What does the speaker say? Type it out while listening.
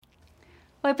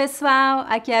Oi, pessoal,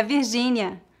 aqui é a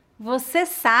Virgínia. Você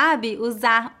sabe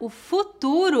usar o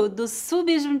futuro do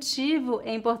subjuntivo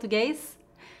em português?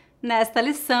 Nesta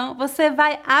lição, você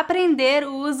vai aprender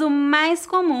o uso mais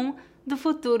comum do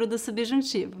futuro do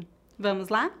subjuntivo. Vamos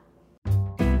lá?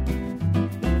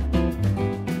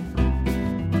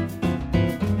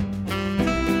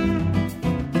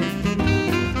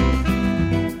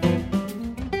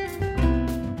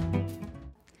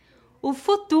 O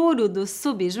futuro do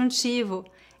subjuntivo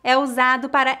é usado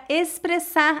para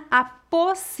expressar a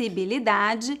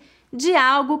possibilidade de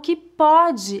algo que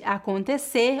pode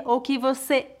acontecer ou que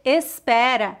você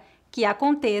espera que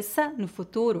aconteça no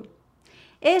futuro.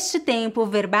 Este tempo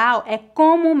verbal é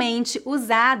comumente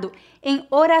usado em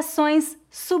orações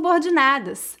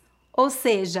subordinadas, ou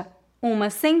seja, uma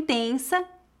sentença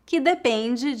que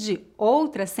depende de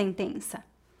outra sentença.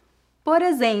 Por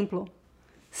exemplo,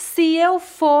 se eu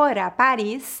for a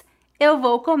Paris, eu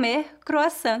vou comer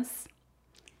croissants.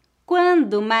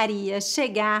 Quando Maria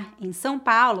chegar em São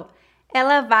Paulo,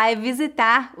 ela vai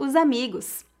visitar os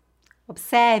amigos.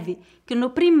 Observe que no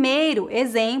primeiro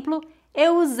exemplo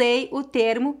eu usei o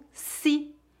termo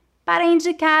se para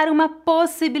indicar uma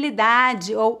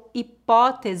possibilidade ou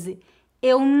hipótese.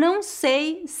 Eu não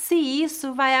sei se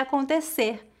isso vai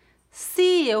acontecer.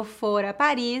 Se eu for a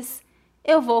Paris,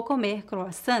 eu vou comer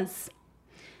croissants.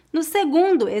 No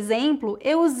segundo exemplo,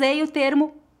 eu usei o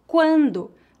termo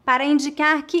quando para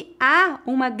indicar que há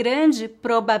uma grande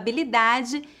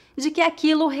probabilidade de que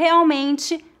aquilo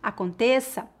realmente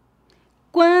aconteça.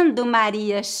 Quando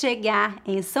Maria chegar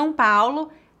em São Paulo,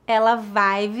 ela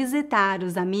vai visitar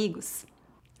os amigos.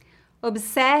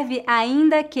 Observe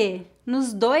ainda que,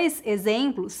 nos dois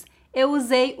exemplos, eu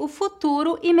usei o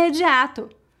futuro imediato.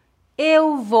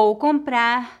 Eu vou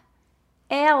comprar,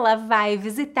 ela vai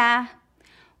visitar.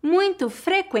 Muito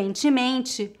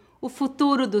frequentemente, o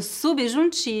futuro do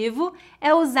subjuntivo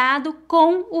é usado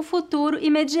com o futuro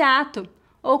imediato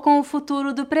ou com o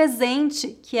futuro do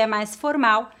presente, que é mais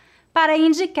formal, para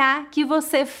indicar que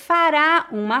você fará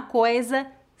uma coisa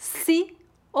se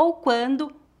ou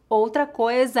quando outra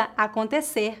coisa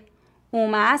acontecer.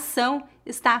 Uma ação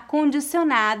está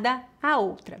condicionada à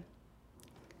outra.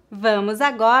 Vamos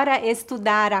agora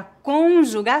estudar a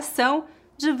conjugação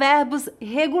de verbos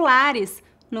regulares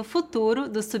no futuro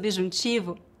do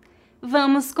subjuntivo.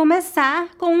 Vamos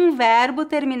começar com um verbo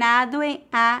terminado em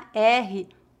AR,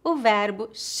 o verbo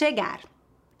chegar.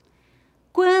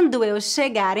 Quando eu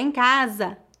chegar em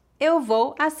casa, eu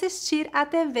vou assistir à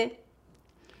TV.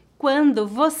 Quando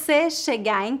você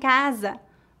chegar em casa,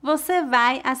 você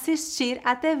vai assistir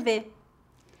à TV.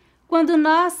 Quando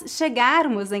nós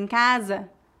chegarmos em casa,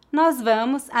 nós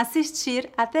vamos assistir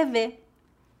à TV.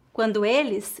 Quando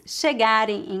eles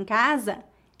chegarem em casa,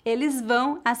 eles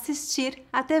vão assistir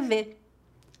à TV.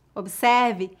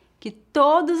 Observe que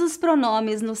todos os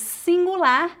pronomes no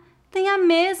singular têm a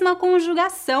mesma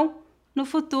conjugação no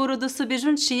futuro do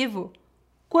subjuntivo.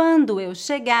 Quando eu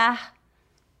chegar,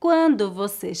 quando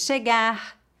você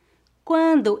chegar,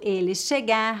 quando ele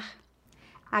chegar.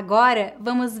 Agora,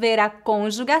 vamos ver a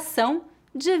conjugação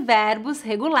de verbos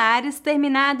regulares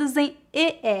terminados em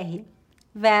ER.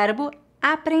 Verbo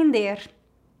aprender.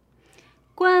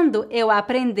 Quando eu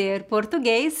aprender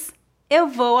português, eu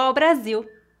vou ao Brasil.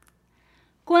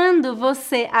 Quando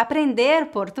você aprender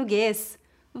português,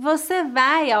 você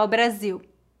vai ao Brasil.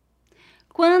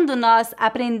 Quando nós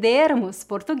aprendermos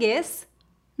português,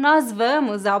 nós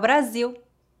vamos ao Brasil.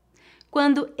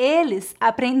 Quando eles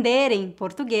aprenderem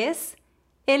português,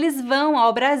 eles vão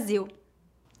ao Brasil.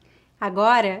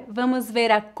 Agora, vamos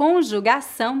ver a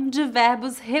conjugação de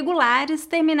verbos regulares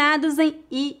terminados em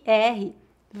IR.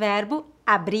 Verbo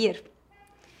abrir.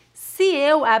 Se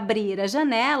eu abrir a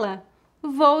janela,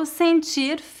 vou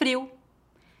sentir frio.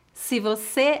 Se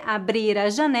você abrir a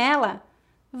janela,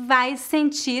 vai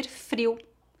sentir frio.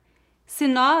 Se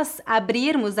nós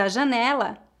abrirmos a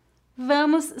janela,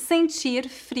 vamos sentir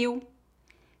frio.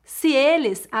 Se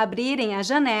eles abrirem a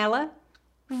janela,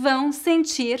 vão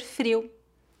sentir frio.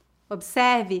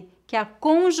 Observe que a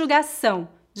conjugação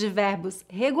de verbos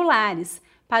regulares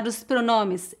para os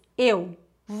pronomes eu,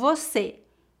 você,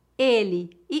 ele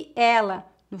e ela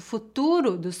no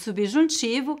futuro do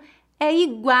subjuntivo é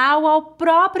igual ao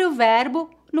próprio verbo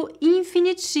no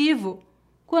infinitivo.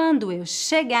 Quando eu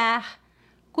chegar,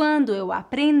 quando eu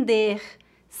aprender,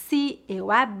 se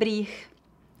eu abrir.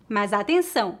 Mas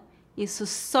atenção, isso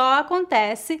só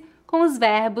acontece com os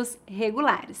verbos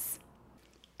regulares.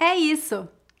 É isso!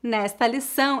 Nesta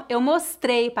lição, eu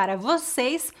mostrei para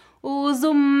vocês o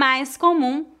uso mais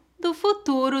comum do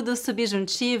futuro do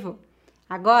subjuntivo.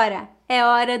 Agora é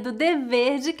hora do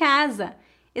dever de casa.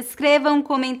 Escreva um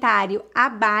comentário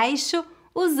abaixo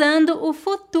usando o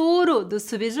futuro do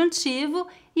subjuntivo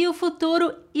e o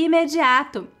futuro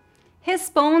imediato.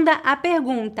 Responda a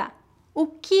pergunta: o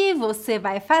que você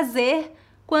vai fazer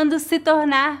quando se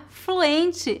tornar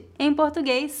fluente em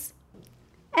português?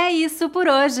 É isso por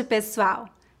hoje, pessoal!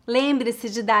 Lembre-se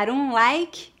de dar um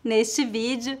like neste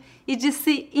vídeo e de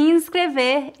se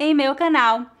inscrever em meu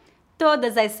canal.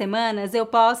 Todas as semanas eu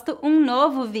posto um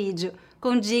novo vídeo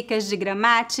com dicas de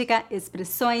gramática,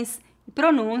 expressões e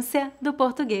pronúncia do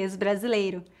português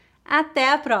brasileiro.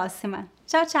 Até a próxima!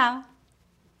 Tchau, tchau!